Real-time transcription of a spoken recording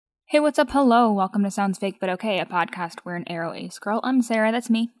Hey, what's up? Hello. Welcome to Sounds Fake But Okay, a podcast where an aro ace girl, I'm Sarah, that's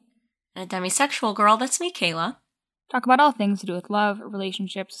me, And a demisexual girl, that's me, Kayla. talk about all things to do with love,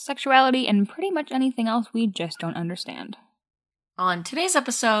 relationships, sexuality, and pretty much anything else we just don't understand. On today's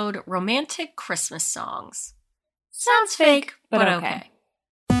episode, romantic Christmas songs. Sounds fake, but okay.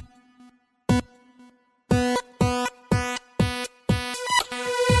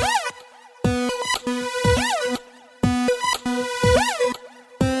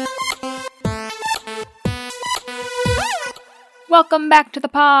 Welcome back to the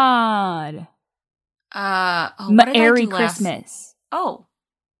pod! What did Merry I do Christmas. Oh,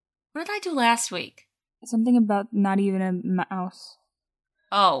 what did I do last week? Something about not even a mouse.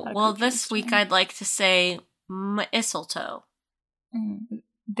 Oh, Not a well, Christmas this week song. I'd like to say mistletoe.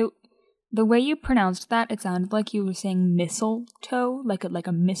 The way you pronounced that, it sounded like you were saying mistletoe, like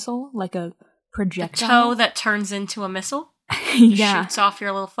a missile, like a The projectile. toe that turns into a missile? Yeah. Shoots off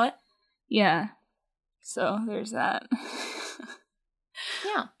your little foot? Yeah. So there's that.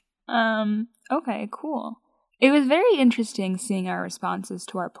 Yeah. Okay, cool. It was very interesting seeing our responses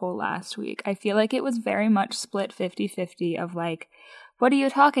to our poll last week. I feel like it was very much split 50-50 of like, what are you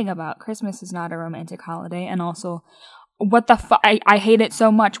talking about? Christmas is not a romantic holiday. And also, what the fuck? I hate it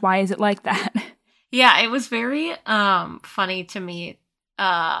so much. Why is it like that? Yeah, it was very funny to me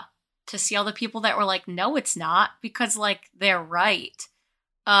to see all the people that were like, no, it's not, because like they're right.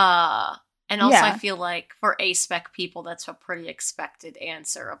 And also Yeah. I feel like for A-spec people, that's a pretty expected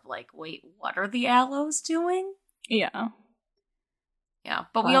answer of like, wait, what are the aloes doing? Yeah. Yeah,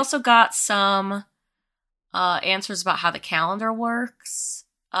 but we But- also got some answers about how the calendar works.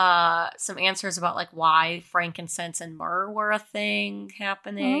 Some answers about like why frankincense and myrrh were a thing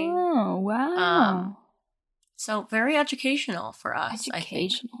happening. Oh, wow. So very educational for us, I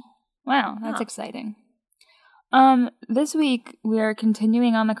think. Educational. Wow, that's Yeah. exciting. This week we are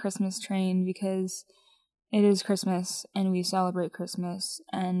continuing on the Christmas train because it is Christmas and we celebrate Christmas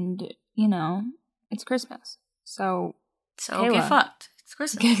and, you know, it's Christmas. So, So Kayla. get fucked. It's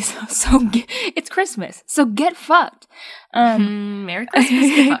Christmas. it's Christmas. So get fucked. Merry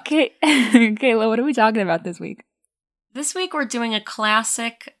Christmas. Get fucked. Kayla, what are we talking about this week? This week we're doing a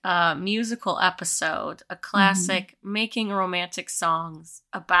classic musical episode, a classic making romantic songs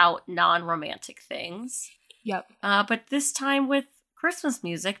about non-romantic things. Yep. But this time with Christmas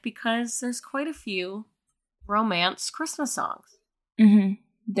music because there's quite a few romance Christmas songs. Mm-hmm.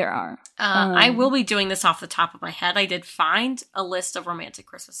 There are. I will be doing this off the top of my head. I did find a list of romantic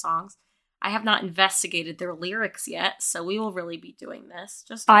Christmas songs. I have not investigated their lyrics yet, so we will really be doing this.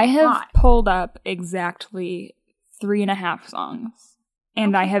 Just on I the have fly. pulled up exactly 3.5 songs,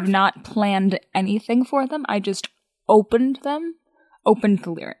 and Okay, I have perfect. not planned anything for them. I just opened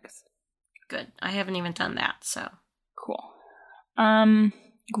the lyrics. Good. I haven't even done that, so. Cool.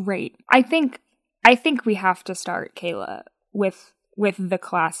 Great. I think we have to start, Kayla, with the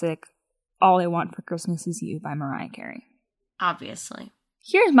classic "All I Want for Christmas Is You" by Mariah Carey. Obviously.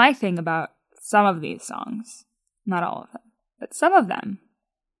 Here's my thing about some of these songs. Not all of them, but some of them.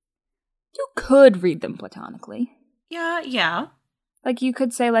 You could read them platonically. Yeah. Like, you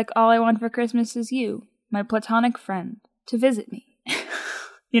could say, like, all I want for Christmas is you, my platonic friend, to visit me.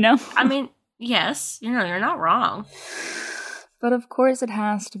 You know? I mean, yes, you're not wrong. But of course it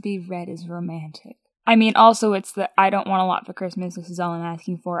has to be read as romantic. I mean, also it's the, I don't want a lot for Christmas, this is all I'm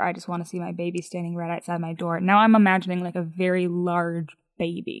asking for, I just want to see my baby standing right outside my door. Now I'm imagining, like, a very large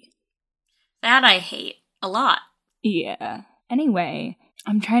baby. That I hate a lot. Yeah. Anyway,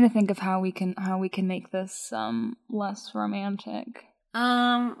 I'm trying to think of how we can make this, less romantic.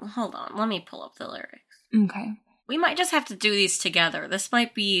 Hold on. Let me pull up the lyrics. Okay. We might just have to do these together. This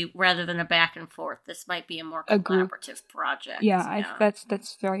might be, rather than a back and forth, this might be a more A group. collaborative project. Yeah,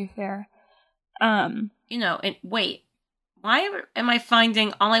 that's very fair. And wait. Why am I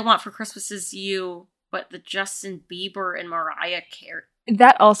finding All I Want for Christmas Is You, but the Justin Bieber and Mariah Carey?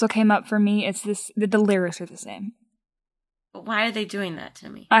 That also came up for me. It's this, the lyrics are the same. But why are they doing that to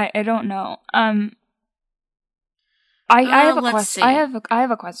me? I don't know. I have a let's question. see. I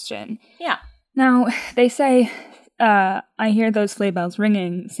have a question. Yeah. Now, they say, I hear those sleigh bells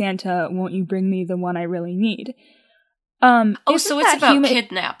ringing. Santa, won't you bring me the one I really need? Oh, isn't so it's that about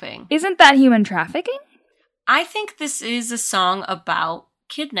kidnapping. Isn't that human trafficking? I think this is a song about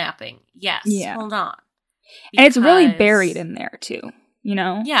kidnapping. Yes. Yeah. Hold on. And it's really Because- buried in there too. You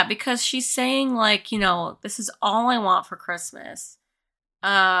know? Yeah, because she's saying, like, this is all I want for Christmas.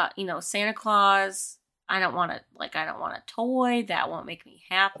 Santa Claus, I don't want a toy. That won't make me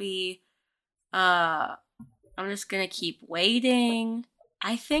happy. I'm just gonna keep waiting.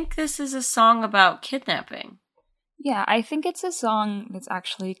 I think this is a song about kidnapping. Yeah, I think it's a song that's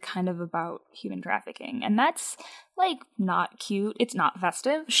actually kind of about human trafficking. And that's, like, not cute. It's not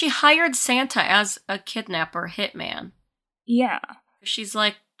festive. She hired Santa as a kidnapper hitman. Yeah. She's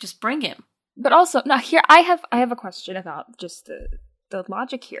like, just bring him. But also, now here, I have a question about just the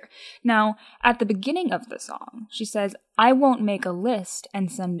logic here. Now, at the beginning of the song, she says, I won't make a list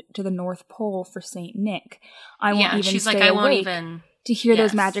and send to the North Pole for St. Nick. I won't even she's stay like, I won't awake even... to hear those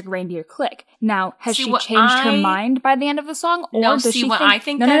Yes. magic reindeer click. Now, has See, she what changed her I- mind by the end of the song? Or No, does see, she what think... I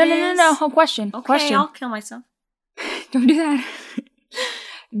think no, that no. is- Hold, question. Okay, Question. I'll kill myself. Don't do that.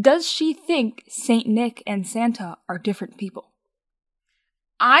 Does she think St. Nick and Santa are different people?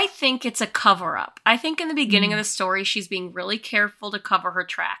 I think it's a cover-up. I think in the beginning of the story, she's being really careful to cover her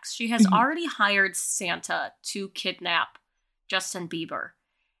tracks. She has already hired Santa to kidnap Justin Bieber.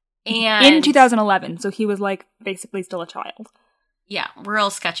 And In 2011, so he was, like, basically still a child. yeah, real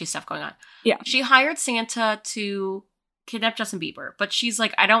sketchy stuff going on. Yeah. She hired Santa to kidnap Justin Bieber, but she's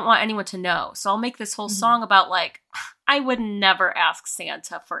like, I don't want anyone to know. So I'll make this whole song about, like, I would never ask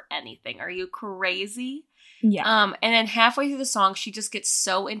Santa for anything. Are you crazy? Yeah. And then halfway through the song, she just gets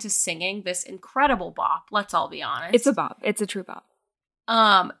so into singing this incredible bop. Let's all be honest. It's a bop. It's a true bop.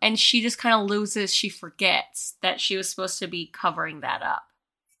 And she just kind of loses. She forgets that she was supposed to be covering that up.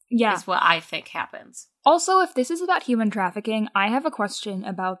 Yeah. Is what I think happens. Also, if this is about human trafficking, I have a question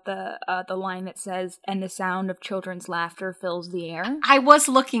about the line that says, "And the sound of children's laughter fills the air." I was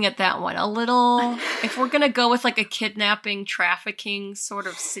looking at that one a little. If we're gonna go with like a kidnapping, trafficking sort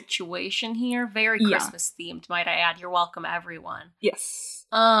of situation here, very Yeah. Christmas themed, might I add. You're welcome, everyone. Yes.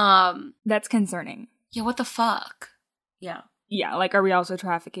 Yeah, That's concerning. what the fuck? Yeah. Yeah, like, are we also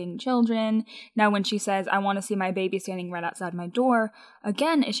trafficking children? Now, when she says, I want to see my baby standing right outside my door,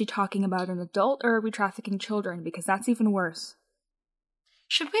 again, is she talking about an adult, or are we trafficking children? Because that's even worse.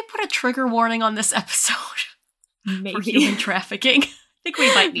 Should we put a trigger warning on this episode for Maybe. human trafficking? I think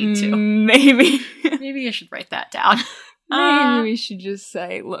we might need to. Maybe. Maybe I should write that down. Maybe we should just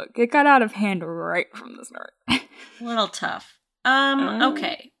say, look, it got out of hand right from the start. A little tough.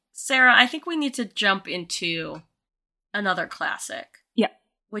 Okay. Sarah, I think we need to jump into another classic. Yeah.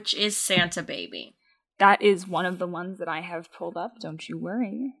 Which is Santa Baby. That is one of the ones that I have pulled up, don't you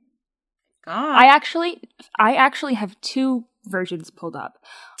worry. God. I actually have two versions pulled up.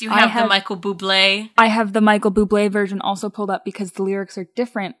 Do you have the Michael Bublé? I have the Michael Bublé version also pulled up because the lyrics are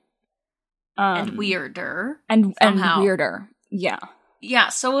different. And weirder. And somehow. weirder. Yeah. Yeah,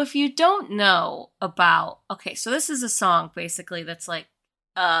 so if you don't know about... Okay, so this is a song, basically, that's like,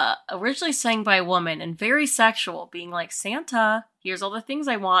 originally sang by a woman and very sexual, being like, Santa, here's all the things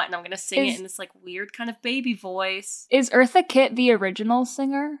I want, and I'm gonna sing it in this, like, weird kind of baby voice. Is Eartha Kitt the original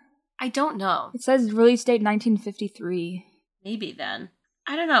singer? I don't know. It says release date 1953. Maybe then.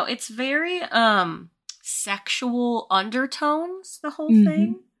 I don't know. It's very, sexual undertones, the whole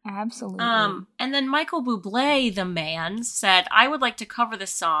thing. Absolutely. And then Michael Bublé, the man, said, I would like to cover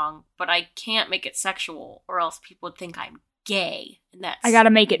this song, but I can't make it sexual, or else people would think I'm gay. And that's I gotta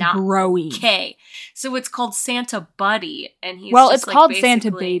make it not broy. okay. So it's called Santa Buddy, and he's Well, just it's like called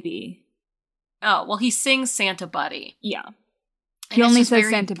Santa basically- Baby. Oh, well, he sings Santa Buddy. Yeah. And He it's only just says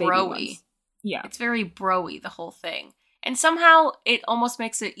very Santa Baby bro-y. once. Yeah. It's very bro-y, the whole thing. And somehow it almost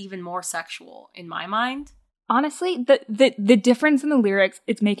makes it even more sexual in my mind. Honestly, the difference in the lyrics,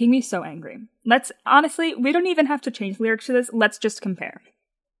 it's making me so angry. Honestly, we don't even have to change lyrics to this. Let's just compare.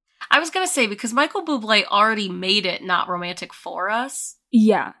 I was going to say, because Michael Bublé already made it not romantic for us,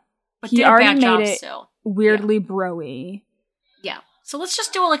 Yeah. but He did a already bad made job it still. weirdly bro-y. Yeah. So let's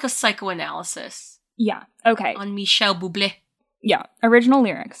just do like a psychoanalysis Yeah. Okay. on Michel Bublé. Yeah. Original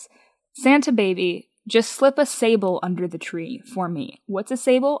lyrics. Santa Baby, just slip a sable under the tree for me. What's a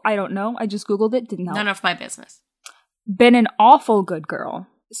sable? I don't know. I just Googled it. Didn't know. None of my business. Been an awful good girl.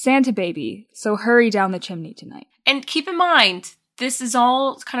 Santa Baby, so hurry down the chimney tonight. And keep in mind, this is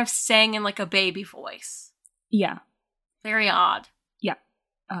all kind of sang in like a baby voice. Yeah. Very odd. Yeah.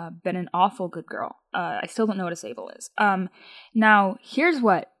 Been an awful good girl. I still don't know what a sable is. Now, here's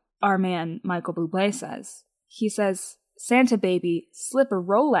what our man Michael Bublé says. He says, Santa Baby, slip a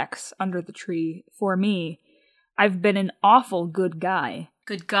Rolex under the tree for me. I've been an awful good guy.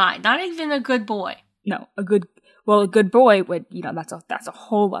 Good guy. Not even a good boy. No, a good boy would, that's a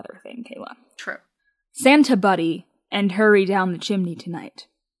whole other thing, Kayla. True. Santa Buddy, and hurry down the chimney tonight.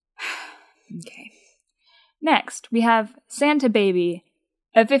 Okay. Next, we have Santa Baby,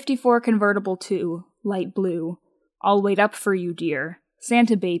 a 54 convertible 2, light blue. I'll wait up for you, dear.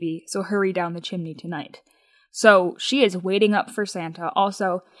 Santa Baby, so hurry down the chimney tonight. So, she is waiting up for Santa.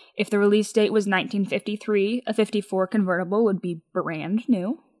 Also, if the release date was 1953, a 54 convertible would be brand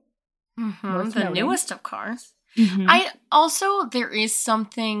new. Mm-hmm. Worth The noting. newest of cars. Mhm. There is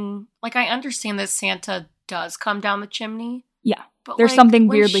something, like, I understand that Santa does come down the chimney. Yeah. But There's like, something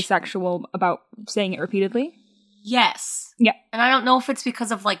when weirdly sexual about saying it repeatedly. Yes. Yeah. And I don't know if it's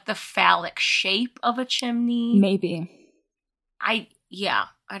because of, like, the phallic shape of a chimney. Maybe. I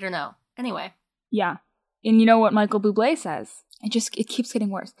don't know. Anyway. Yeah. And you know what Michael Bublé says? It keeps getting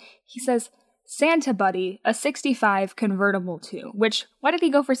worse. He says, Santa Buddy, a 65 convertible too. Which, why did he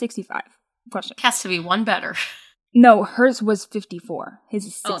go for 65? Question. Has to be one better. No, hers was 54. His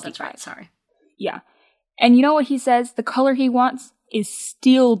is 65. Oh, that's right. Sorry. Yeah. And you know what he says? The color he wants is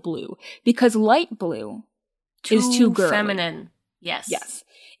steel blue. Because light blue is too girly. Feminine. Yes. Yes.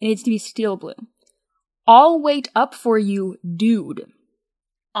 It needs to be steel blue. I'll wait up for you, dude.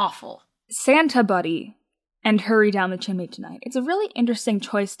 Awful. Santa Buddy and Hurry Down the Chimney Tonight. It's a really interesting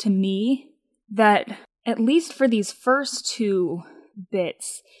choice to me that, at least for these first two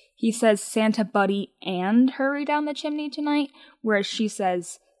bits, he says Santa Buddy and Hurry Down the Chimney Tonight, whereas she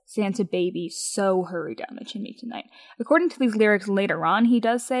says Santa Baby, so hurry down the chimney tonight. According to these lyrics later on, he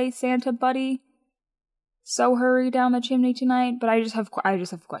does say Santa Buddy, so hurry down the chimney tonight, but I just have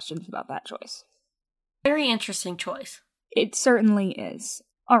questions about that choice. Very interesting choice. It certainly is.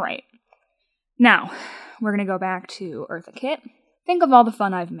 All right. Now, we're going to go back to Eartha Kitt. Think of all the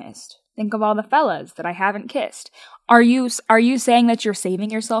fun I've missed. Think of all the fellas that I haven't kissed. Are you saying that you're saving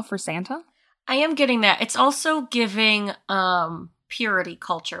yourself for Santa? I am getting that. It's also giving purity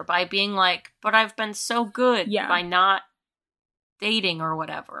culture by being like, but I've been so good by not dating or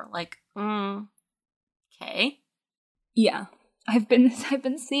whatever. Like, okay. Yeah. I've been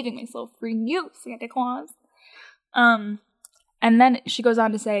saving myself for you, Santa Claus. And then she goes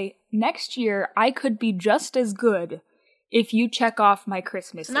on to say, next year I could be just as good if you check off my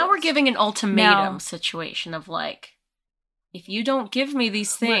Christmas list. Now we're giving an ultimatum situation of like, if you don't give me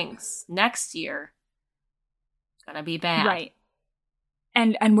these things next year, it's gonna be bad. Right.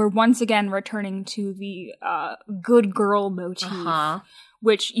 And we're once again returning to the good girl motif,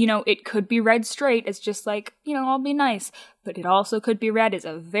 which, it could be read straight as just like, I'll be nice, but it also could be read as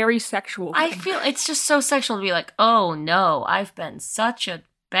a very sexual thing. I feel it's just so sexual to be like, oh no, I've been such a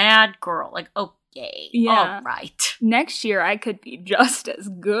bad girl. Like, okay, all right. Next year I could be just as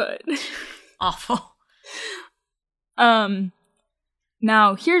good. Awful.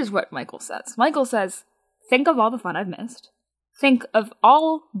 Now here's what Michael says. Michael says, think of all the fun I've missed. Think of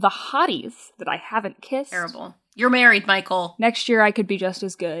all the hotties that I haven't kissed. Terrible. You're married, Michael. Next year I could be just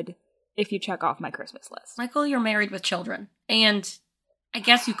as good if you check off my Christmas list. Michael, you're married with children. And I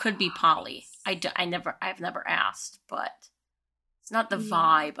guess you could be poly. I've never asked, but it's not the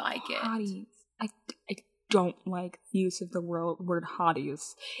vibe I get. Hotties. I don't like the use of the word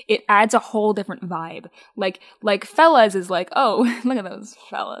hotties. It adds a whole different vibe. Like fellas is like, oh, look at those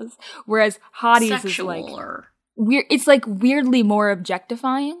fellas. Whereas hotties sexual is like or weird. It's like weirdly more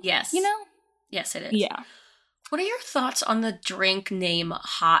objectifying. Yes. Yes, it is. Yeah. What are your thoughts on the drink name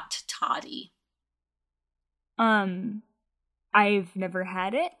Hot Toddy? I've never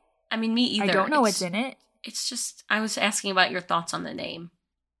had it. I mean, me either. I don't know what's in it. It's just, I was asking about your thoughts on the name.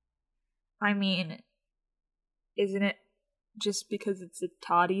 I mean, isn't it just because it's a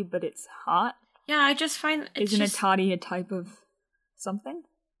toddy, but it's hot? Yeah, I just find Isn't a toddy a type of something?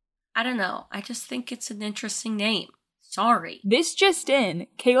 I don't know. I just think it's an interesting name. Sorry. This just in,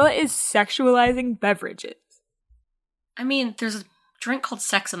 Kayla is sexualizing beverages. I mean, there's a drink called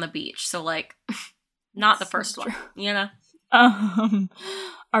Sex on the Beach, so like, not the first one,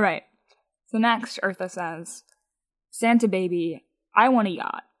 All right. So next, Eartha says, Santa baby, I want a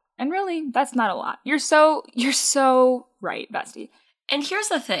yacht. And really, that's not a lot. You're so right, bestie. And here's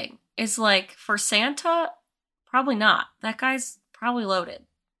the thing, is like, for Santa, probably not. That guy's probably loaded.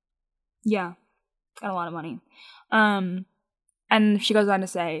 Yeah. Got a lot of money. And she goes on to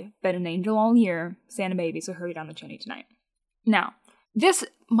say, been an angel all year, Santa baby, so hurry down the chimney tonight. Now, this,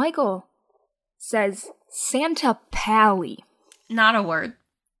 Michael says Santa Pally. Not a word.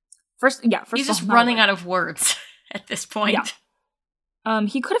 First he's just running out of words at this point. Yeah.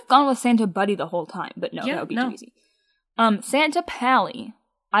 He could have gone with Santa Buddy the whole time, but no, that would be too easy. Santa Pally,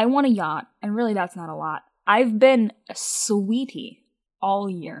 I want a yacht, and really that's not a lot. I've been a sweetie all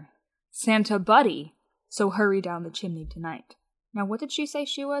year. Santa Buddy, so hurry down the chimney tonight. Now, what did she say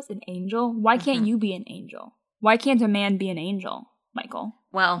she was? An angel? Why can't you be an angel? Why can't a man be an angel, Michael?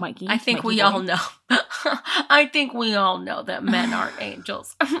 Well, Mikey, I think we all know. I think we all know that men aren't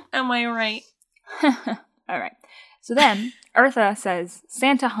angels. Am I right? All right. So then, Eartha says,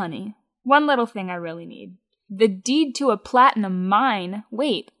 Santa honey, one little thing I really need. The deed to a platinum mine.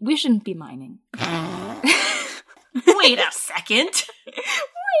 Wait, we shouldn't be mining. Wait a second.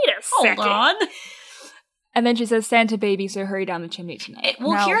 Wait a second. Hold on. And then she says, Santa baby, so hurry down the chimney tonight.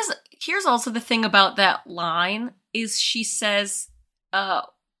 Now, here's also the thing about that line is she says,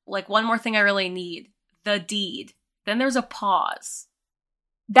 like, one more thing I really need, the deed. Then there's a pause.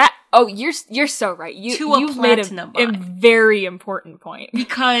 You're so right. You've made a very important point.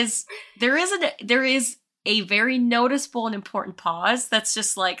 Because there is a very noticeable and important pause that's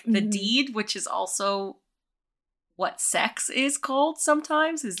just like the deed, which is also what sex is called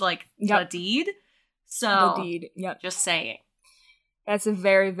sometimes, is like the deed. So, the deed, yep. Just saying. That's a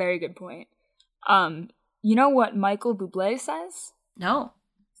very, very good point. You know what Michael Bublé says? No.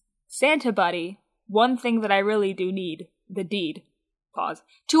 Santa buddy, one thing that I really do need, the deed. Pause.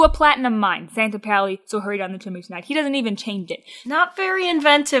 To a platinum mine, Santa Pally, so hurry down the chimney tonight. He doesn't even change it. Not very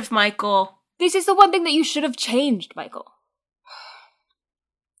inventive, Michael. This is the one thing that you should have changed, Michael.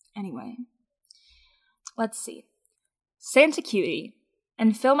 Anyway. Let's see. Santa cutie,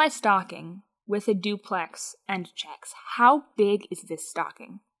 and fill my stocking with a duplex and checks. How big is this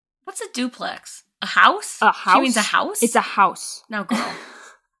stocking? What's a duplex? A house? A house? She means a house? It's a house. Now, girl.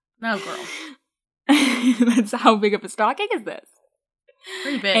 Now, girl. That's how big of a stocking is this?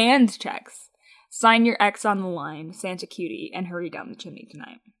 Pretty big. And checks. Sign your X on the line, Santa cutie, and hurry down the chimney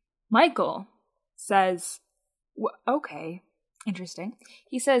tonight. Michael says, okay, interesting.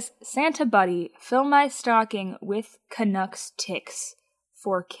 He says, Santa buddy, fill my stocking with Canucks ticks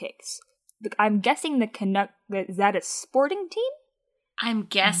for kicks. I'm guessing the is that a sporting team? I'm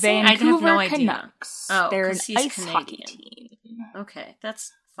guessing. Vancouver I have no idea. Canucks. Oh, they're an he's ice Canadian. hockey team. Okay,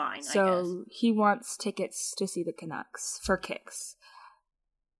 that's fine, I guess. So he wants tickets to see the Canucks for kicks.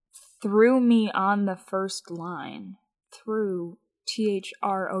 Threw me on the first line. Through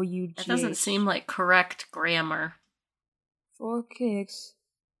THROUG. That doesn't seem like correct grammar. For kicks.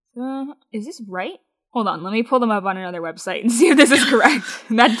 Is this right? Hold on, let me pull them up on another website and see if this is correct.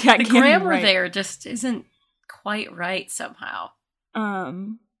 The grammar right. There just isn't quite right somehow.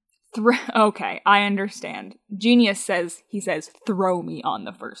 Okay, I understand. Genius says, throw me on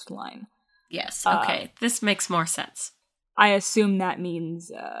the first line. Yes, okay, this makes more sense. I assume that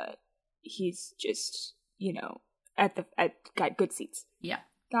means, he's just, got good seats. Yeah.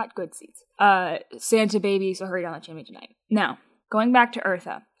 Got good seats. Santa baby, so hurry down the chimney tonight. Now, going back to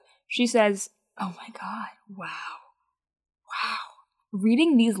Eartha, she says, oh my god, wow.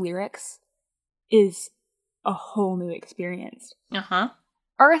 Reading these lyrics is a whole new experience. Uh-huh.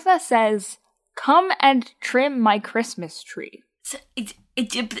 Eartha says, come and trim my Christmas tree. This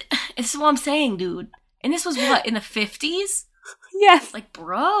is what I'm saying, dude. And this was what, in the 50s? Yes. Like,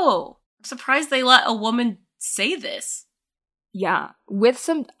 bro. I'm surprised they let a woman say this. Yeah. With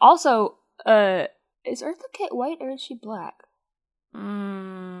some, also, is Eartha Kitt white or is she black?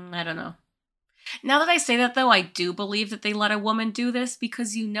 I don't know. Now that I say that, though, I do believe that they let a woman do this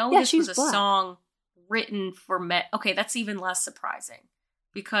because this was a song written for men. Okay, that's even less surprising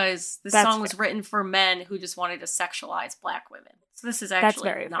because this song was written for men who just wanted to sexualize black women. So this is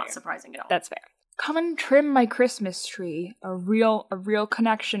actually not surprising at all. That's fair. Come and trim my Christmas tree. A real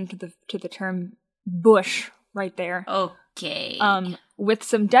connection to the term bush right there. Okay. With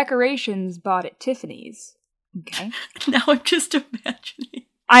some decorations bought at Tiffany's. Okay. Now I'm just imagining.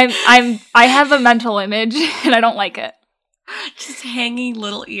 I have a mental image and I don't like it. Just hanging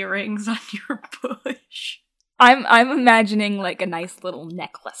little earrings on your bush. I'm imagining like a nice little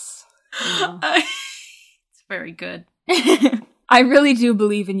necklace. It's very good. I really do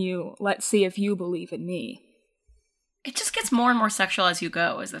believe in you. Let's see if you believe in me. It just gets more and more sexual as you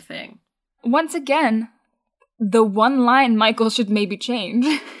go, is the thing. Once again, the one line Michael should maybe change.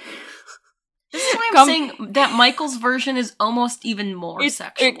 This is why I'm saying that Michael's version is almost even more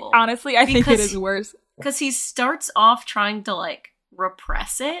sexual. Honestly, I think it is worse. Because he starts off trying to, like,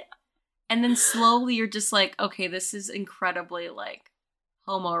 repress it, and then slowly you're just like, okay, this is incredibly, like,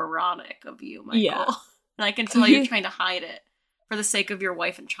 homoerotic of you, Michael. Yeah. And I can tell you're trying to hide it for the sake of your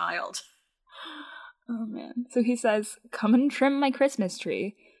wife and child. Oh, man. So he says, come and trim my Christmas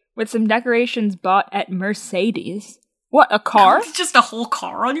tree with some decorations bought at Mercedes. What, a car? Just a whole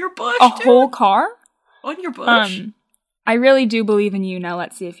car on your bush? Whole car? On your bush? I really do believe in you. Now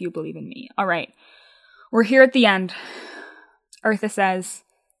let's see if you believe in me. All right. We're here at the end. Eartha says,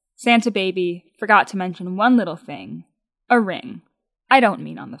 Santa baby, forgot to mention one little thing. A ring. I don't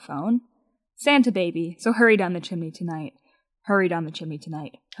mean on the phone. Santa baby, so hurry down the chimney tonight. Hurry down the chimney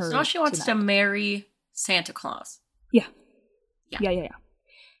tonight. Hurry so now she wants to marry Santa Claus. Yeah.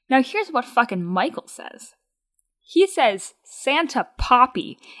 Now here's what fucking Michael says. He says, Santa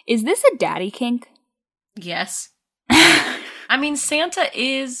Poppy. Is this a daddy kink? Yes. I mean, Santa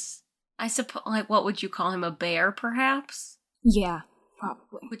is, I suppose, like, what would you call him? A bear, perhaps? Yeah,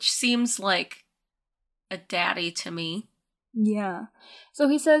 probably. Which seems like a daddy to me. Yeah. So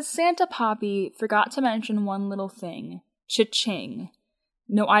he says, Santa Poppy forgot to mention one little thing. Cha-ching.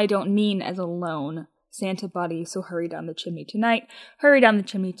 No, I don't mean as a loan. Santa buddy, so hurry down the chimney tonight. Hurry down the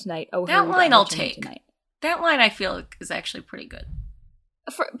chimney tonight. Oh, that hurry line down I'll the chimney take. Tonight. That line I feel is actually pretty good.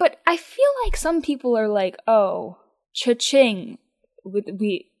 But I feel like some people are like, oh, cha-ching.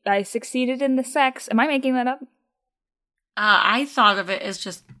 I succeeded in the sex. Am I making that up? I thought of it as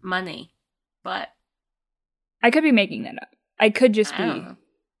just money, but I could be making that up. I could just be.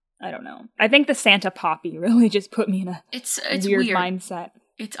 I don't know. I think the Santa Poppy really just put me in a it's weird mindset.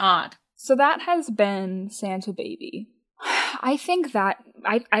 It's odd. So that has been Santa Baby. I think that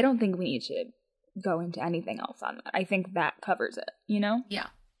I don't think we need to go into anything else on that. I think that covers it, you know? Yeah.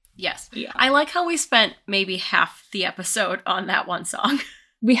 Yes. Yeah. I like how we spent maybe half the episode on that one song.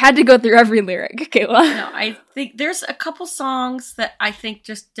 We had to go through every lyric, Kayla. No, I think there's a couple songs that I think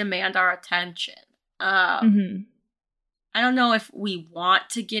just demand our attention. I don't know if we want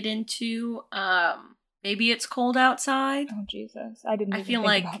to get into maybe It's Cold Outside. Oh Jesus. I didn't even feel think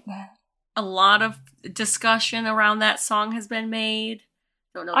like about that. A lot of discussion around that song has been made.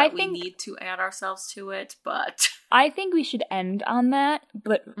 Don't know that we need to add ourselves to it, but I think we should end on that,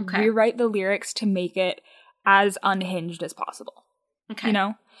 but rewrite the lyrics to make it as unhinged as possible. Okay. You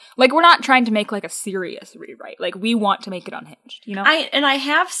know? Like, we're not trying to make, like, a serious rewrite. Like, we want to make it unhinged, you know? I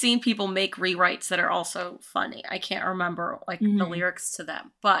have seen people make rewrites that are also funny. I can't remember, like, the lyrics to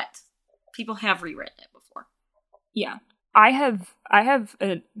them, but people have rewritten it before. Yeah. I have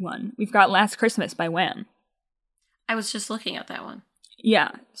one. We've got Last Christmas by Wham. I was just looking at that one.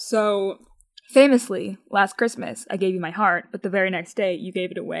 Yeah. So, famously, Last Christmas, I gave you my heart, but the very next day, you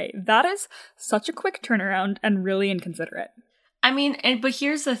gave it away. That is such a quick turnaround and really inconsiderate. I mean, but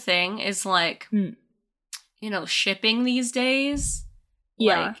here's the thing, is like, you know, shipping these days,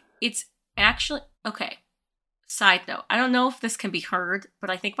 like, it's actually, okay, side note, I don't know if this can be heard, but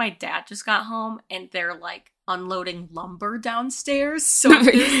I think my dad just got home, and they're, like, unloading lumber downstairs, so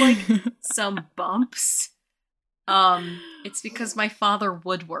there's, like, some bumps. It's because my father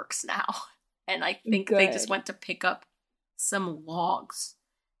woodworks now, and I think they just went to pick up some logs.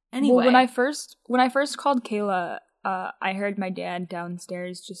 Anyway. Well, when I first called Kayla, I heard my dad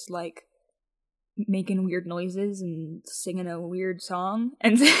downstairs just, like, making weird noises and singing a weird song.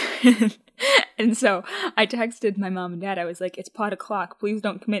 And so I texted my mom and dad. I was like, it's pot o'clock. Please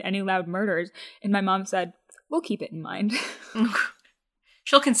don't commit any loud murders. And my mom said, we'll keep it in mind.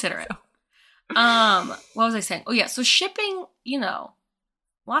 She'll consider it. What was I saying? Oh, yeah. So shipping, you know,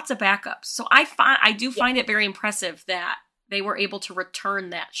 lots of backups. So I do find it very impressive that they were able to return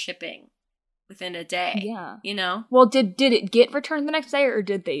that shipping within a day. Yeah. You know? Well, did it get returned the next day, or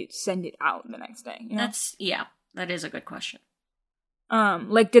did they send it out the next day? You know? That is a good question.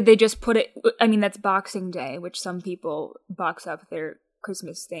 Like, did they just put it, I mean, that's Boxing Day, which some people box up their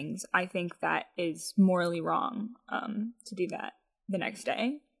Christmas things. I think that is morally wrong, to do that the next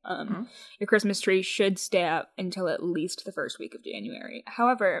day. Your Christmas tree should stay up until at least the first week of January.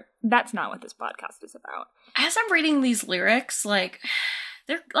 However, that's not what this podcast is about. As I'm reading these lyrics,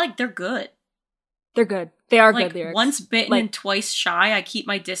 they're good. They're good. They are good lyrics. Once bitten and twice shy, I keep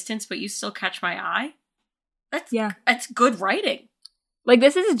my distance, but you still catch my eye. That's good writing. Like,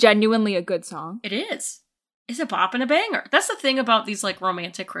 this is genuinely a good song. It is. It's a bop and a banger. That's the thing about these, like,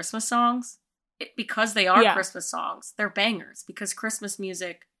 romantic Christmas songs. Because they are Christmas songs, they're bangers. Because Christmas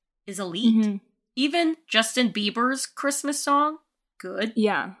music is elite. Even Justin Bieber's Christmas song, good.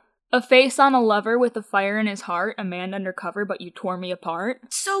 Yeah. A face on a lover with a fire in his heart, a man undercover, but you tore me apart.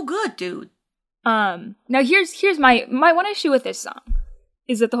 So good, dude. Now here's my one issue with this song.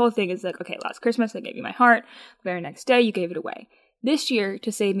 Is that the whole thing is like, okay, last Christmas I gave you my heart, the very next day you gave it away. This year,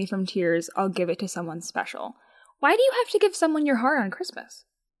 to save me from tears, I'll give it to someone special. Why do you have to give someone your heart on Christmas?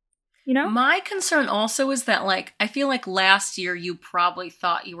 You know? My concern also is that, like, I feel like last year you probably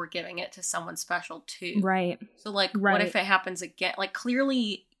thought you were giving it to someone special too. Right. So, like, what if it happens again? Like,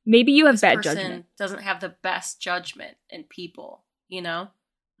 clearly, maybe you have this bad person judgment. Doesn't have the best judgment in people, you know?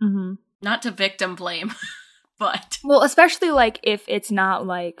 Mm-hmm. Not to victim blame, but... Well, especially, like, if it's not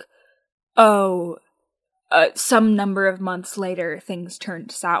like, some number of months later, things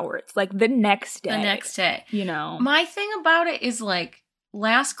turned sour. It's like the next day. The next day. You know? My thing about it is, like,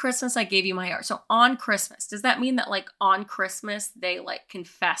 last Christmas I gave you my heart. So on Christmas, does that mean that, like, on Christmas they, like,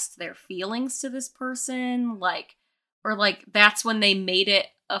 confessed their feelings to this person? Like, or, like, that's when they made it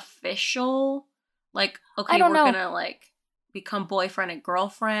official? Like, okay, we're gonna, like, become boyfriend and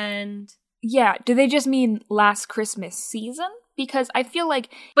girlfriend. Yeah, do they just mean last Christmas season? because I feel like...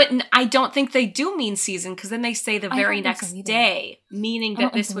 But I don't think they do mean season, because then they say the very next day, meaning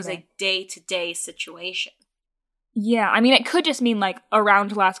that this was a day-to-day situation. Yeah, I mean, it could just mean, like,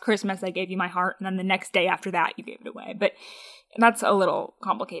 around last Christmas I gave you my heart, and then the next day after that you gave it away. But that's a little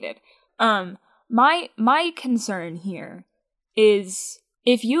complicated. My concern here is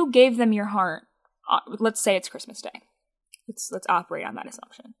if you gave them your heart, let's say it's Christmas Day. Let's operate on that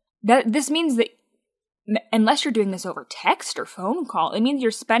assumption. This means that unless you're doing this over text or phone call, it means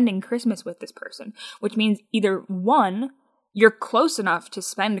you're spending Christmas with this person, which means either one, you're close enough to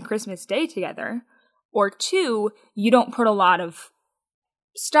spend Christmas Day together, or two, you don't put a lot of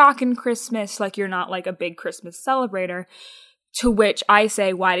stock in Christmas, like you're not like a big Christmas celebrator, to which I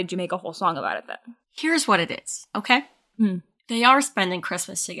say, why did you make a whole song about it then? Here's what it is, okay? They are spending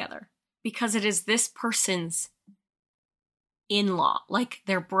Christmas together because it is this person's in-law, like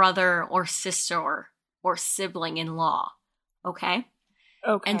their brother or sister or sibling-in-law, okay?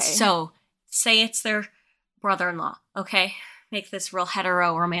 Okay. And so, say it's their brother-in-law, okay? Make this real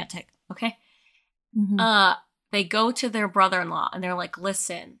hetero-romantic, okay? They go to their brother-in-law and they're like,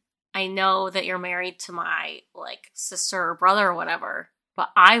 listen, I know that you're married to my, like, sister or brother or whatever, but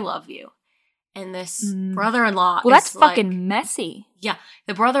I love you. And this brother-in-law well, that's like, fucking messy. Yeah.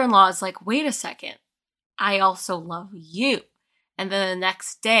 The brother-in-law is like, wait a second. I also love you. And then the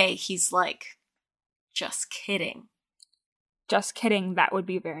next day, he's like, just kidding. Just kidding. That would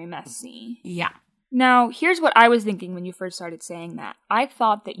be very messy. Yeah. Now, here's what I was thinking when you first started saying that. I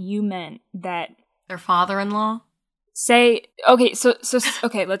thought that you meant that... Their father-in-law? Say... Okay, so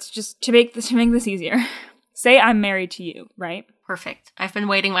okay, let's just... To make this easier. Say I'm married to you, right? Perfect. I've been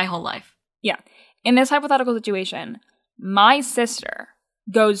waiting my whole life. Yeah. In this hypothetical situation, my sister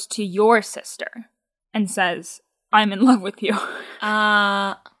goes to your sister and says, I'm in love with you.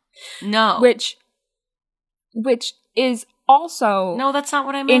 No. Which is also... No, that's not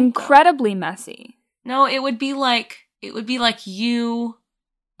what I meant. Incredibly messy. No, it would be like you...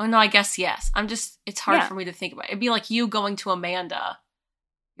 Oh, no, I guess yes. It's hard for me to think about. It'd be like you going to Amanda,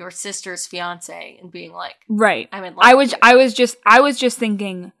 your sister's fiance, and being like, right. I'm in love with you. I was just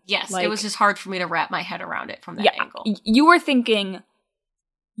thinking... Yes, like, it was just hard for me to wrap my head around it from that angle. You were thinking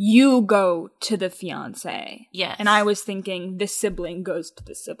you go to the fiance. Yes. And I was thinking the sibling goes to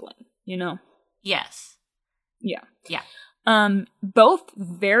the sibling, you know? Yes. Yeah. Yeah. Both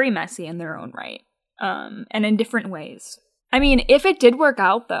very messy in their own right. And in different ways. I mean, if it did work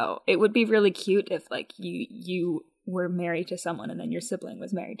out, though, it would be really cute if, like, you were married to someone and then your sibling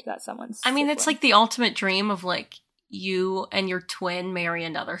was married to that someone's I mean, sibling. it's like the ultimate dream of, like, you and your twin marry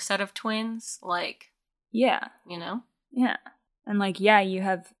another set of twins. Like, yeah. You know? Yeah. And, like, yeah, you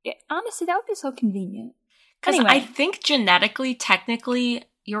have... honestly, that would be so convenient. Because anyway. I think genetically, technically,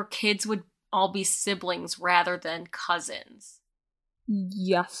 your kids would all be siblings rather than cousins.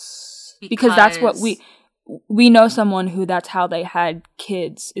 Yes. Because that's what we know someone who that's how they had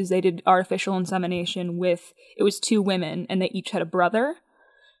kids, is they did artificial insemination with, it was two women, and they each had a brother,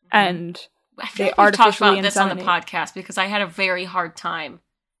 and I feel they like we've talked about artificially this on the podcast, because I had a very hard time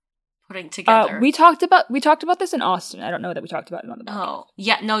putting together. We talked about this in Austin. I don't know that we talked about it on the podcast. Oh,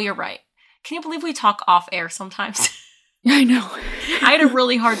 yeah, no, you're right. Can you believe we talk off air sometimes? I know. I had a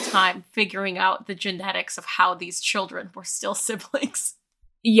really hard time figuring out the genetics of how these children were still siblings.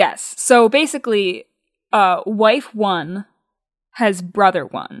 Yes. So basically, wife 1 has brother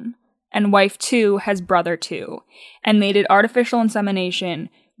 1, and wife 2 has brother 2. And they did artificial insemination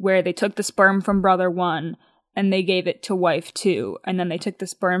where they took the sperm from brother 1 and they gave it to wife 2. And then they took the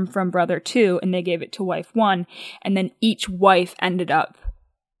sperm from brother 2 and they gave it to wife 1. And then each wife ended up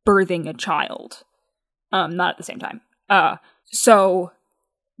birthing a child. Not at the same time. So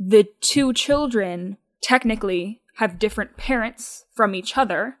the two children technically have different parents from each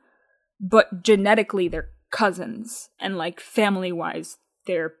other, but genetically they're cousins, and like family-wise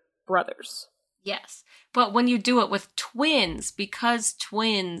they're brothers. Yes. But when you do it with twins, because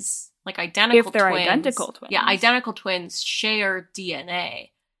twins, like identical twins... If they're identical twins. Yeah, identical twins share DNA.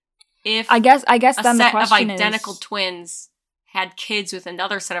 If I guess then the set question of identical twins had kids with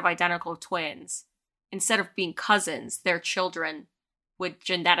another set of identical twins, instead of being cousins, their children would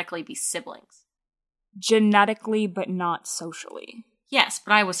genetically be siblings. Genetically, but not socially. Yes,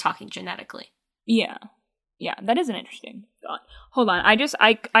 but I was talking genetically. Yeah. Yeah, that is an interesting thought. Hold on, I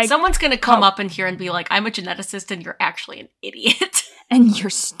Someone's gonna come up in here and be like, I'm a geneticist and you're actually an idiot. And you're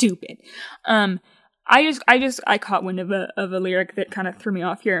stupid. I caught wind of a lyric that kind of threw me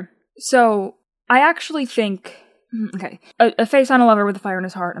off here. So, I actually think... Okay. A face on a lover with a fire in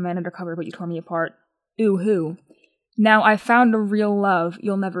his heart, a man undercover, but you tore me apart. Ooh, who? Now I found a real love,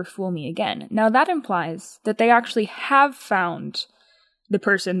 you'll never fool me again. Now that implies that they actually have found the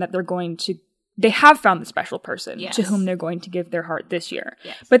person that they have found the special person to whom they're going to give their heart this year.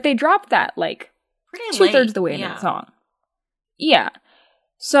 Yes. But they dropped that like Pretty 2/3 late. of the way into the song. Yeah.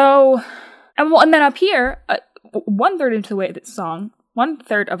 So, and then up here, 1/3 into the way into the song,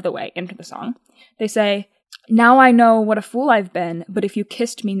 1/3 of the way into the song, they say, now I know what a fool I've been, but if you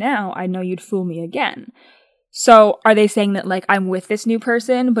kissed me now, I know you'd fool me again. So are they saying that, like, I'm with this new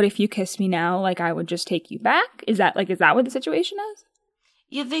person, but if you kiss me now, like, I would just take you back? Is that what the situation is?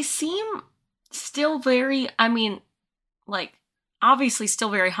 Yeah, they seem still very, I mean, like, obviously still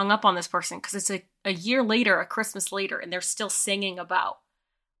very hung up on this person, because it's a year later, a Christmas later, and they're still singing about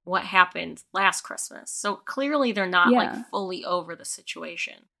what happened last Christmas. So clearly they're not, like, fully over the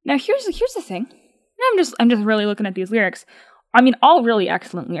situation. Now, here's the thing. I'm just really looking at these lyrics. I mean, all really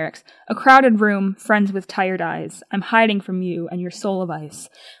excellent lyrics. A crowded room, friends with tired eyes. I'm hiding from you and your soul of ice.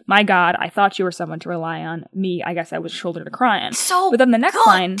 My God, I thought you were someone to rely on. Me, I guess I was shoulder to cry on. So but then the next good,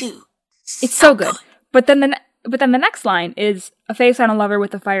 line, dude. it's so good. But then the next line is a face on a lover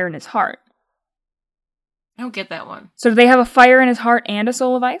with a fire in his heart. I don't get that one. So do they have a fire in his heart and a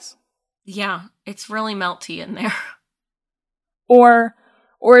soul of ice? Yeah, it's really melty in there. Or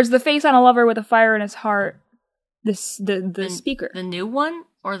is the face on a lover with a fire in his heart the speaker? The new one?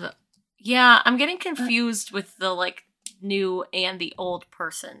 Or the... Yeah, I'm getting confused with the, like, new and the old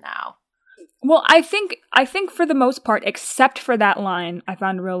person now. Well, I think for the most part, except for that line, I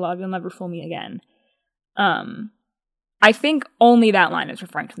found real love, you'll never fool me again. I think only that line is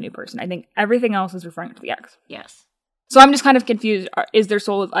referring to the new person. I think everything else is referring to the ex. Yes. So I'm just kind of confused. Is their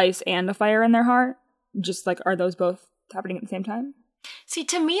soul of ice and a fire in their heart? Just like, are those both happening at the same time? See,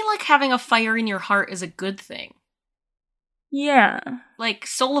 to me, like, having a fire in your heart is a good thing. Yeah. Like,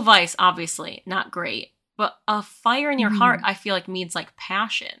 soul of ice, obviously, not great. But a fire in your heart, I feel like, means, like,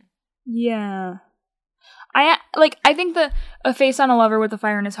 passion. Yeah. I think a face on a lover with a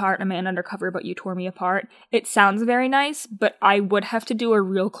fire in his heart, a man undercover, but you tore me apart. It sounds very nice, but I would have to do a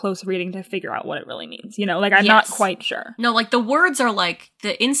real close reading to figure out what it really means. You know, like, I'm not quite sure. No, like, the words are like,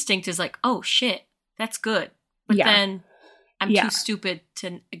 the instinct is like, oh, shit, that's good. But then I'm too stupid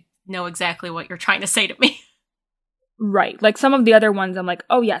to know exactly what you're trying to say to me. Right. Like, some of the other ones, I'm like,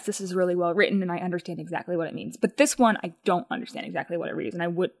 oh, yes, this is really well written, and I understand exactly what it means. But this one, I don't understand exactly what it reads,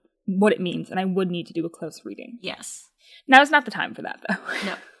 and what it means, and I would need to do a close reading. Yes. Now is not the time for that, though.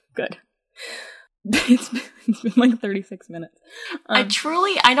 No. Good. It's been like 36 minutes. I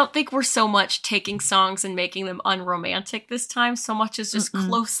don't think we're so much taking songs and making them unromantic this time, so much as just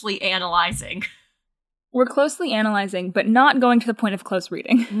closely analyzing. We're closely analyzing, but not going to the point of close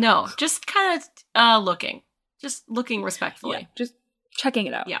reading. No, just kind of looking. Just looking respectfully. Yeah, just checking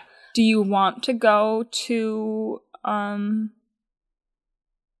it out. Yeah. Do you want to go to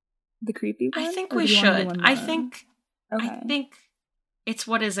the creepy one? I think we should. I think Okay. it's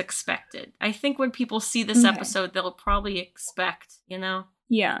what is expected. I think when people see this episode, they'll probably expect, you know?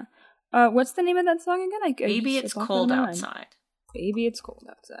 Yeah. What's the name of that song again? Baby, it's cold outside. Baby, it's cold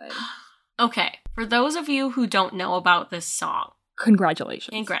outside. Okay, for those of you who don't know about this song,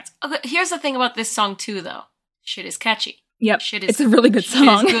 congratulations. Congrats. Okay, here's the thing about this song too, though. Shit is catchy. Yep, it's a really good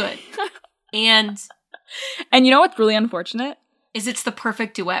song. Shit is good. And you know what's really unfortunate? Is it's the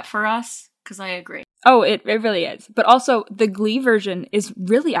perfect duet for us? Because I agree. Oh, it really is. But also, the Glee version is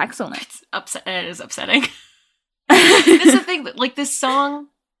really excellent. It is upsetting. This is the thing, like, this song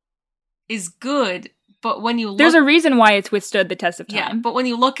is good, but when you look... There's a reason why it's withstood the test of time. Yeah, but when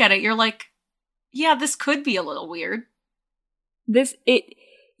you look at it, you're like, yeah, this could be a little weird. It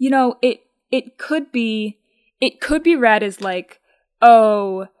could be read as like,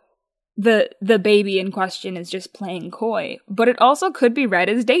 oh, the baby in question is just playing coy, but it also could be read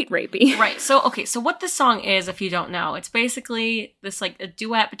as date rapey. Right. So what this song is, if you don't know, it's basically this, like, a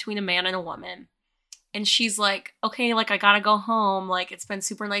duet between a man and a woman. And she's like, okay, like, I gotta go home. Like, it's been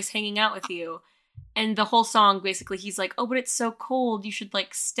super nice hanging out with you. And the whole song, basically, he's like, oh, but it's so cold. You should,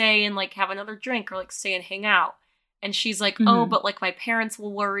 like, stay and, like, have another drink or, like, stay and hang out. And she's like, oh, but, like, my parents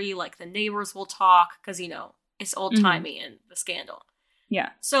will worry. Like, the neighbors will talk. Because, you know, it's old-timey and the scandal. Yeah.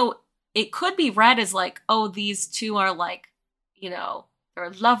 So it could be read as, like, oh, these two are, like, you know,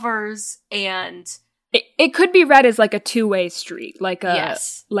 they're lovers, and... It could be read as, like, a two-way street. Like a,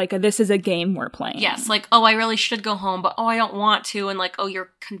 yes. Like a, this is a game we're playing. Yes, like, oh, I really should go home, but, oh, I don't want to, and, like, oh,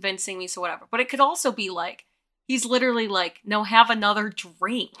 you're convincing me, so whatever. But it could also be, like, he's literally like, no, have another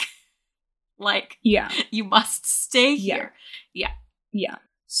drink. Like, yeah, you must stay here. Yeah. Yeah.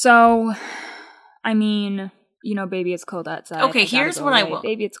 So, I mean, you know, baby, it's cold outside. Okay, I gotta here's go what I away. will.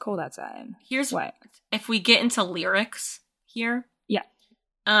 Baby, it's cold outside. Here's what. If we get into lyrics here. Yeah.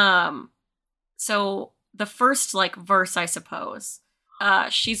 So the first, like, verse, I suppose,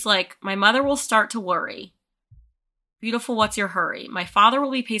 she's like, my mother will start to worry. Beautiful, what's your hurry? My father will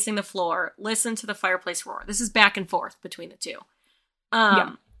be pacing the floor. Listen to the fireplace roar. This is back and forth between the two.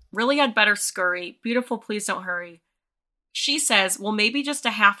 Really, I'd better scurry. Beautiful, please don't hurry. She says, well, maybe just a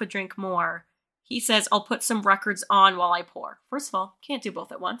half a drink more. He says, I'll put some records on while I pour. First of all, can't do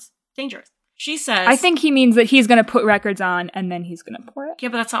both at once. Dangerous. She says... I think he means that he's going to put records on and then he's going to pour it. Yeah,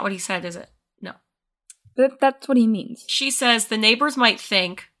 but that's not what he said, is it? No. But that's what he means. She says, the neighbors might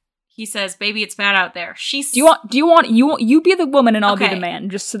think... He says, baby, it's bad out there. Do you want you be the woman and I'll be the man,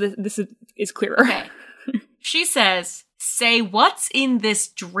 just so that this is clearer. Okay. She says, say what's in this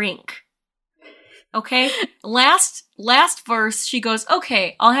drink. Okay? Last verse, she goes,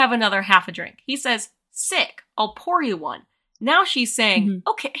 okay, I'll have another half a drink. He says, sick, I'll pour you one. Now she's saying,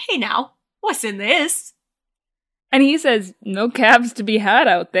 okay, hey now, what's in this? And he says, no cabs to be had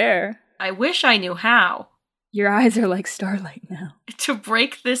out there. I wish I knew how. Your eyes are like starlight now. To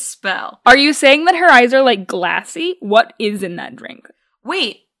break this spell. Are you saying that her eyes are like glassy? What is in that drink?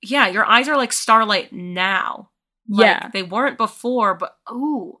 Wait, yeah, your eyes are like starlight now. Yeah. Like, they weren't before, but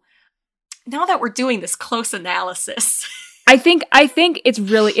ooh. Now that we're doing this close analysis. I think it's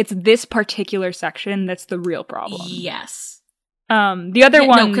this particular section that's the real problem. Yes. The other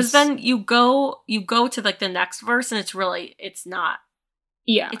ones... No, because then you go to like the next verse and it's not.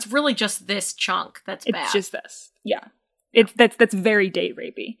 Yeah. It's really just this chunk that's bad. It's just this. Yeah. That's very date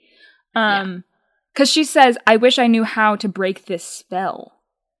rapey. Because she says, I wish I knew how to break this spell.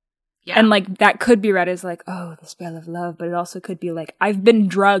 Yeah. And like that could be read as like, oh, the spell of love, but it also could be like, I've been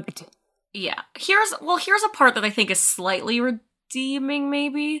drugged. Yeah. Here's a part that I think is slightly redeeming,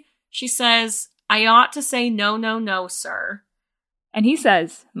 maybe. She says, I ought to say no, no, no, sir. And he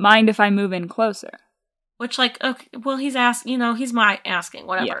says, mind if I move in closer? Which, like, okay, well, he's asking, he's asking,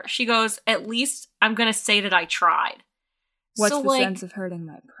 whatever. Yeah. She goes, at least I'm going to say that I tried. What's the sense of hurting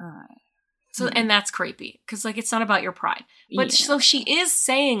my pride? So, and that's creepy, because, like, it's not about your pride. But so she is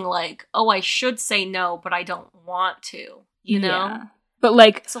saying, like, oh, I should say no, but I don't want to, you know? Yeah. But,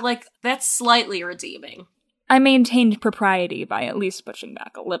 like... So, like, that's slightly redeeming. I maintained propriety by at least pushing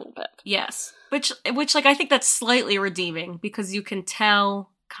back a little bit. Yes. Which, like, I think that's slightly redeeming, because you can tell,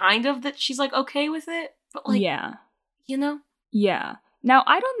 kind of, that she's, like, okay with it. But, like, yeah. You know? Yeah. Now,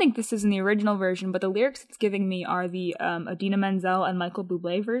 I don't think this is in the original version, but the lyrics it's giving me are the Idina Menzel and Michael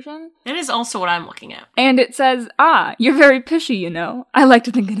Bublé version. That is also what I'm looking at. And it says, you're very pishy, you know. I like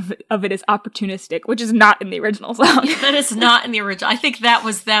to think of it as opportunistic, which is not in the original song. That is not in the original. I think that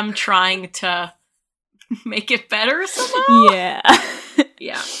was them trying to make it better somehow. Yeah.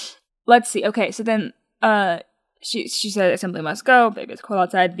 Yeah. Let's see. Okay, so then she said, I simply must go. Baby, it's cold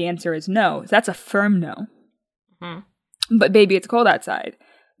outside. The answer is no. That's a firm no. Mm-hmm. But baby, it's cold outside.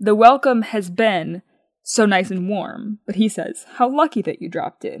 The welcome has been so nice and warm. But he says, how lucky that you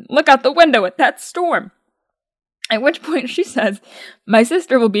dropped in. Look out the window at that storm. At which point she says, my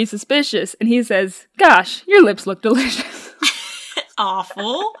sister will be suspicious. And he says, gosh, your lips look delicious.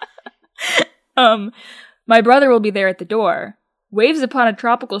 Awful. My brother will be there at the door. Waves upon a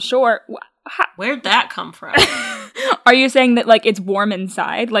tropical shore. Where'd that come from? Are you saying that, like, it's warm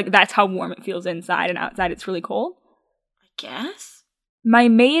inside? Like, that's how warm it feels inside, and outside it's really cold? I guess. My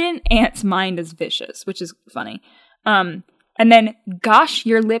maiden aunt's mind is vicious, which is funny. And then, gosh,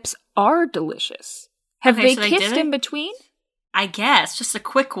 your lips are delicious. Have they kissed in between? I guess. Just a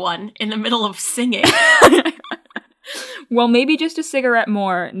quick one in the middle of singing. Well, maybe just a cigarette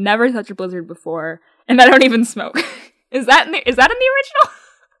more. Never such a blizzard before. And I don't even smoke. Is that in the original?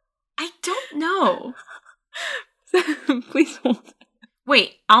 I don't know. Please hold.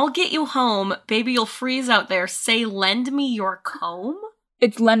 Wait, I'll get you home. Baby, you'll freeze out there. Say, lend me your comb?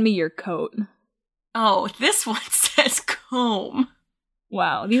 It's lend me your coat. Oh, this one says comb.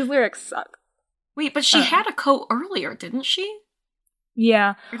 Wow, these lyrics suck. Wait, but she had a coat earlier, didn't she?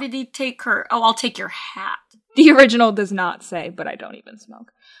 Yeah. Or did he take her? Oh, I'll take your hat. The original does not say, but I don't even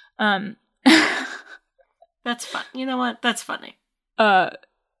smoke. That's fun. You know what? That's funny.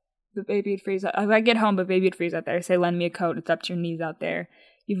 The baby would freeze out. If I get home, but baby would freeze out there. Say, lend me a coat. It's up to your knees out there.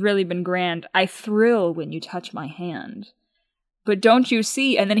 You've really been grand. I thrill when you touch my hand. But don't you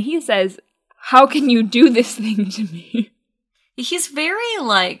see? And then he says, how can you do this thing to me? He's very,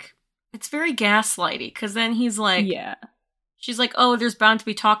 like, it's very gaslighty. Because then he's like, yeah. She's like, oh, there's bound to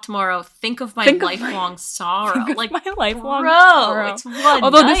be talk tomorrow. Think of my lifelong sorrow. Like, my lifelong sorrow. It's one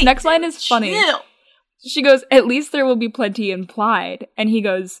Although night. This next line is funny. Chill. She goes, at least there will be plenty implied. And he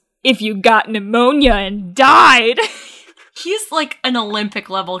goes, if you got pneumonia and died. He's like an Olympic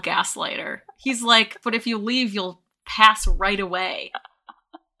level gaslighter. He's like, but if you leave, you'll pass right away.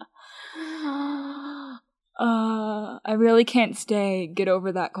 I really can't stay. Get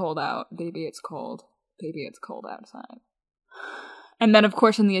over that cold out. Baby, it's cold. Baby, it's cold outside. And then, of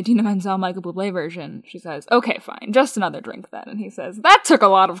course, in the Idina Menzel Michael Bublé version, she says, okay, fine, just another drink then. And he says, that took a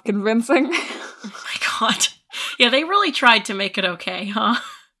lot of convincing. Oh my god. Yeah, they really tried to make it okay, huh?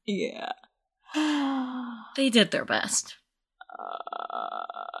 Yeah. They did their best.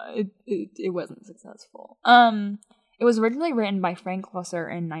 It wasn't successful. It was originally written by Frank Loesser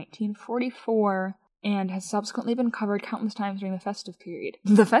in 1944 and has subsequently been covered countless times during the festive period.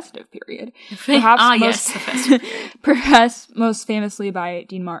 The festive period. Yes, the festive period. Perhaps most famously by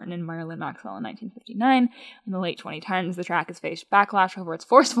Dean Martin and Marilyn Maxwell in 1959. In the late 2010s, the track has faced backlash over its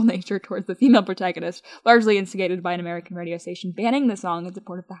forceful nature towards the female protagonist, largely instigated by an American radio station banning the song in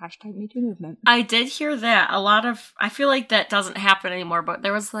support of the hashtag #MeToo movement. I did hear that. I feel like that doesn't happen anymore, but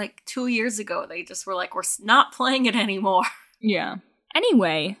there was like 2 years ago, they just were like, we're not playing it anymore. Yeah.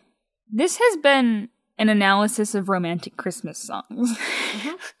 Anyway, this has been an analysis of romantic Christmas songs.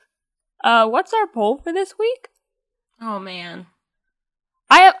 Mm-hmm. What's our poll for this week? Oh, man.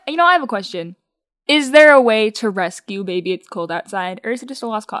 I have a question. Is there a way to rescue Baby It's Cold Outside, or is it just a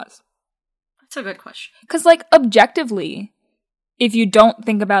lost cause? That's a good question. Because, like, objectively, if you don't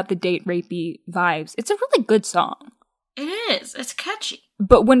think about the date rapey vibes, it's a really good song. It is. It's catchy.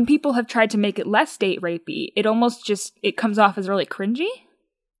 But when people have tried to make it less date rapey, it almost just, it comes off as really cringy.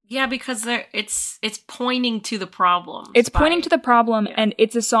 Yeah, because it's pointing to the problem. It's pointing to the problem, yeah. And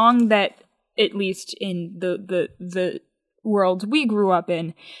it's a song that, at least in the world we grew up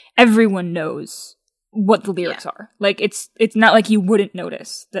in, everyone knows what the lyrics are. Like, it's not like you wouldn't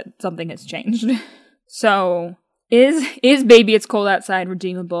notice that something has changed. So, is Baby It's Cold Outside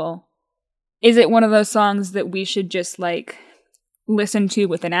redeemable? Is it one of those songs that we should just, like, listen to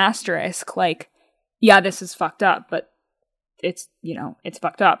with an asterisk? Like, yeah, this is fucked up, but it's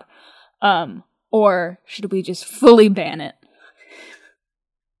fucked up. Or should we just fully ban it?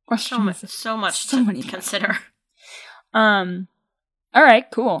 So much to consider. All right,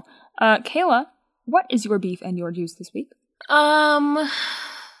 cool. Kayla, what is your beef and your juice this week? My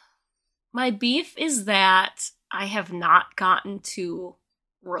beef is that I have not gotten to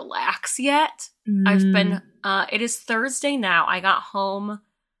relax yet. I've been, it is Thursday now. I got home,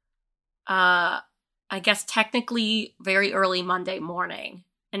 I guess technically very early Monday morning.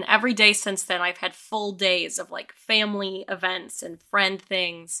 And every day since then, I've had full days of like family events and friend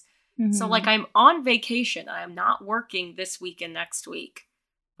things. Mm-hmm. So like I'm on vacation. I am not working this week and next week.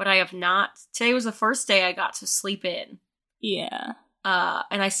 But I have not, today was the first day I got to sleep in. Yeah.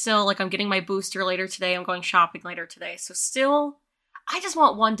 And I still, like, I'm getting my booster later today. I'm going shopping later today. So still, I just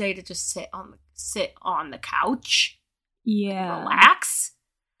want one day to just sit on the couch. Yeah. Relax.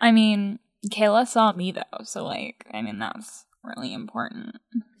 I mean, Kayla saw me though, so like, I mean, that's really important.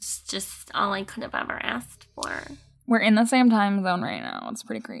 It's just all I could have ever asked for. We're in the same time zone right now. It's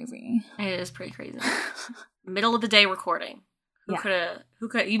pretty crazy. It is pretty crazy. Middle of the day recording. Who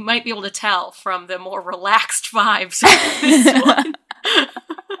could you might be able to tell from the more relaxed vibes of this one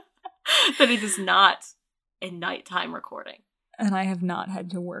that it is not a nighttime recording. And I have not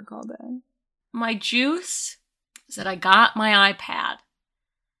had to work all day. My juice is that I got my iPad.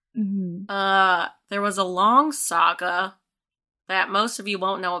 Mm-hmm. There was a long saga that most of you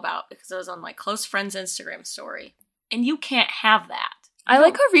won't know about because it was on my close friend's Instagram story. And you can't have that. I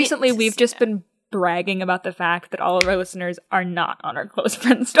like how recently we've just been bragging about the fact that all of our listeners are not on our close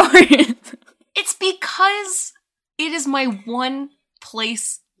friend stories. It's because it is my one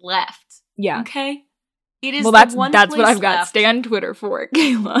place left. Yeah. Okay? It is that's what I've got. Stay on Twitter for it,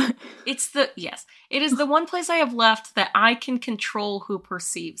 Kayla. It is the one place I have left that I can control who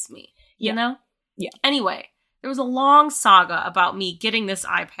perceives me. You know? Yeah. Anyway, there was a long saga about me getting this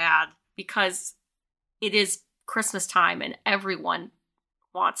iPad because it is Christmas time and everyone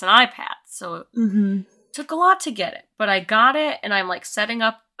wants an iPad. So it took a lot to get it. But I got it and I'm like setting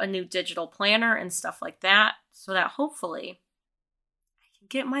up a new digital planner and stuff like that so that hopefully I can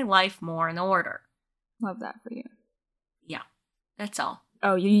get my life more in order. Love that for you. Yeah, that's all.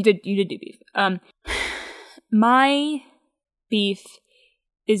 Oh, you did do beef. My beef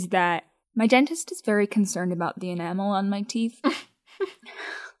is that my dentist is very concerned about the enamel on my teeth.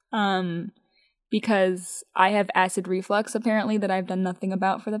 Because I have acid reflux, apparently, that I've done nothing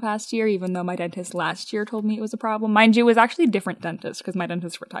about for the past year, even though my dentist last year told me it was a problem. Mind you, it was actually a different dentist, because my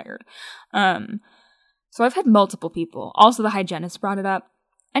dentist retired. So I've had multiple people. Also, the hygienist brought it up.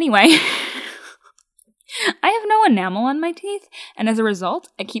 Anyway, I have no enamel on my teeth, and as a result,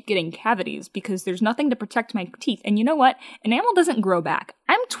 I keep getting cavities because there's nothing to protect my teeth. And you know what? Enamel doesn't grow back.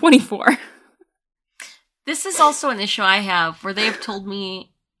 I'm 24. This is also an issue I have where they have told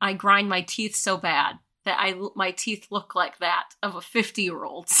me I grind my teeth so bad that my teeth look like that of a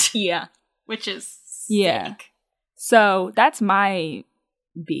 50-year-old's. Yeah. Which is sick. Yeah. So that's my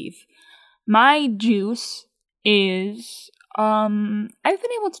beef. My juice is I've been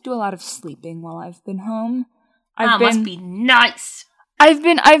able to do a lot of sleeping while I've been home. Must be nice. I've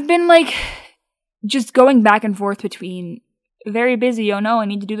been like just going back and forth between very busy, oh no, I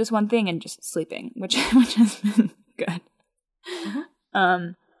need to do this one thing, and just sleeping, which has been good.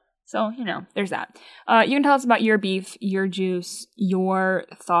 Mm-hmm. So, you know, there's that. You can tell us about your beef, your juice, your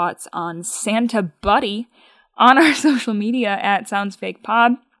thoughts on Santa Buddy on our social media at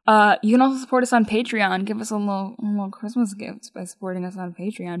SoundsFakePod. You can also support us on Patreon. Give us a little Christmas gift by supporting us on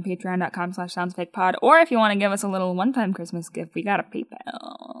Patreon, patreon.com/soundsfakepod. Or if you want to give us a little one-time Christmas gift, we got a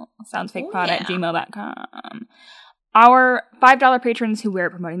PayPal, soundsfakepod@gmail.com. Our $5 patrons who we're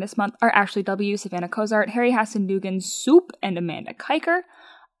promoting this month are Ashley W., Savannah Cozart, Harry Hassan Dugan, Soup, and Amanda Kiker.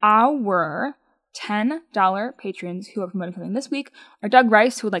 Our $10 patrons who are promoting something this week are Doug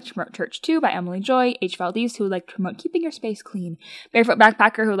Rice, who would like to promote Church 2 by Emily Joy, H. Valdez, who would like to promote Keeping Your Space Clean, Barefoot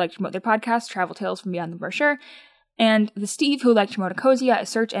Backpacker, who would like to promote their podcast, Travel Tales from Beyond the Brochure, and the Steve, who would like to promote Ecosia, a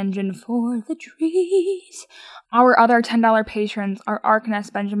search engine for the trees. Our other $10 patrons are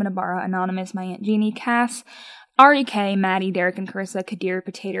Arkness, Benjamin Ibarra, Anonymous, My Aunt Jeannie, Cass, R.E.K., Maddie, Derek and Carissa, Kadir,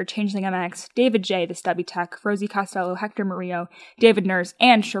 Potato, Changeling MX, David J., The Stubby Tech, Rosie Costello, Hector Murillo, David Nurse,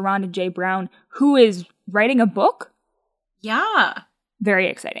 and Sharonda J. Brown, who is writing a book? Yeah. Very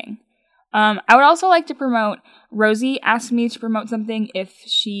exciting. I would also like to promote, Rosie asked me to promote something if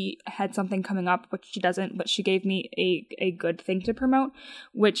she had something coming up, which she doesn't, but she gave me a good thing to promote,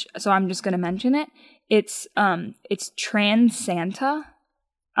 so I'm just going to mention it. It's Trans Santa,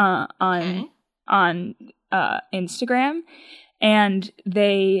 on Instagram, and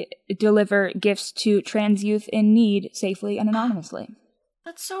they deliver gifts to trans youth in need safely and anonymously.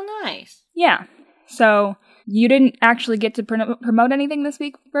 That's so nice. Yeah. So you didn't actually get to promote anything this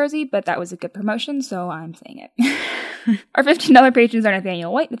week, Rosie, but that was a good promotion, so I'm saying it. Our $15 patrons are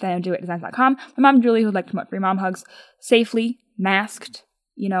Nathaniel White, NathanielDeWitt.designs.com, my mom Julie, who would like to promote free mom hugs, safely, masked,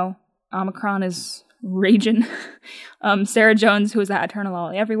 you know, Omicron is raging. Sarah Jones, who is at Eternal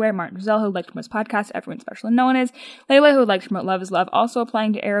Lolly Everywhere, Martin Giselle, who would like to promote podcast, Everyone Special and No One Is, Layla, who would like to promote Love is Love, also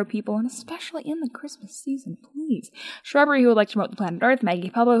applying to Arrow people, and especially in the Christmas season, please. Shrubbery, who would like to promote the Planet Earth,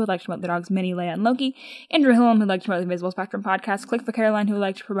 Maggie Pelbo, who would like to promote the dogs Minnie, Leia, and Loki, Andrew Hillam, who would like to promote the Invisible Spectrum podcast, Click for Caroline, who would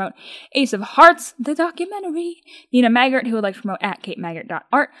like to promote Ace of Hearts, the documentary, Nina Maggart, who would like to promote at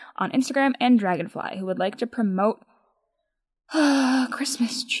KateMaggart.art on Instagram, and Dragonfly, who would like to promote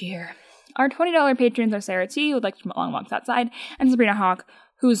Christmas cheer. Our $20 patrons are Sarah T., who would like to promote Long Walks Outside, and Sabrina Hawk,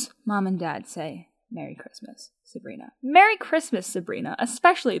 whose mom and dad say, Merry Christmas, Sabrina. Merry Christmas, Sabrina,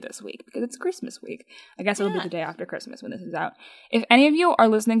 especially this week, because it's Christmas week. I guess it'll be the day after Christmas when this is out. If any of you are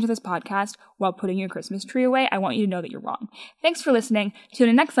listening to this podcast while putting your Christmas tree away, I want you to know that you're wrong. Thanks for listening. Tune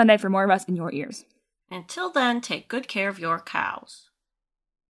in next Sunday for more of us in your ears. Until then, take good care of your cows.